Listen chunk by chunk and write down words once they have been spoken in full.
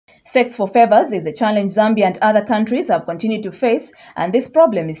Sex for favors is a challenge Zambia and other countries have continued to face, and this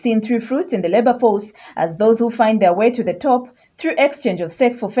problem is seen through fruits in the labor force as those who find their way to the top through exchange of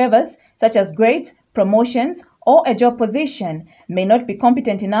sex for favors, such as grades, promotions, or a job position, may not be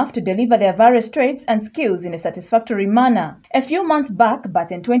competent enough to deliver their various traits and skills in a satisfactory manner. A few months back,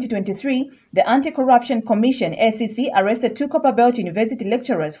 but in 2023, the Anti-Corruption Commission (ACC) arrested 2 Copper Belt University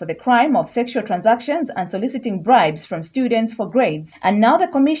lecturers for the crime of sexual transactions and soliciting bribes from students for grades. And now the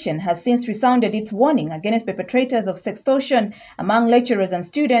commission has since resounded its warning against perpetrators of sextortion among lecturers and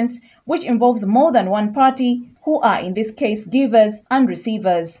students, which involves more than one party, who are in this case givers and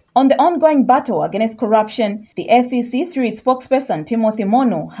receivers. On the ongoing battle against corruption, the ACC, through its spokesperson Timothy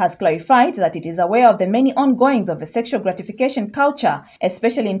Mono, has clarified that it is aware of the many ongoings of the sexual gratification culture,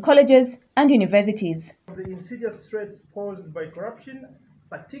 especially in colleges and universities. The insidious threats posed by corruption,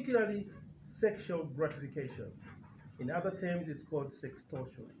 particularly sexual gratification. In other terms, it's called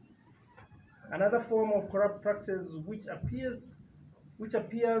sextortion. Another form of corrupt practice which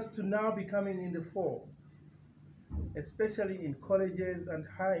appears to now be coming in the fore, especially in colleges and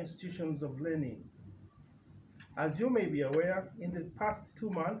higher institutions of learning. As you may be aware, in the past 2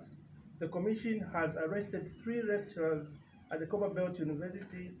 months, the Commission has arrested 3 lecturers at the Copper Belt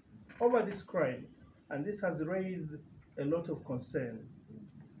University over this crime, and this has raised a lot of concern.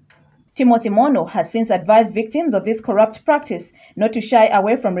 Timothy Mono has since advised victims of this corrupt practice not to shy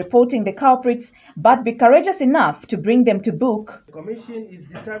away from reporting the culprits, but be courageous enough to bring them to book. The Commission is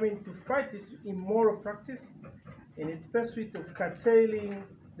determined to fight this immoral practice in its pursuit of curtailing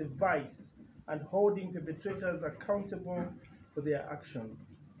the vice and holding perpetrators accountable for their actions.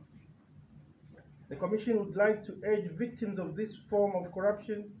 The Commission would like to urge victims of this form of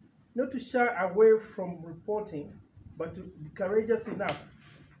corruption not to shy away from reporting, but to be courageous enough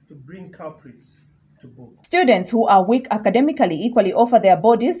to bring culprits to book. Students who are weak academically equally offer their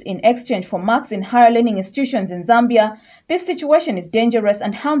bodies in exchange for marks in higher learning institutions in Zambia. This situation is dangerous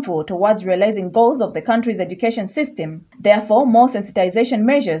and harmful towards realizing goals of the country's education system. Therefore, more sensitization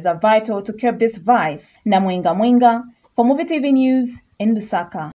measures are vital to curb this vice. Namwinga Mwinga for Movie TV News in Lusaka.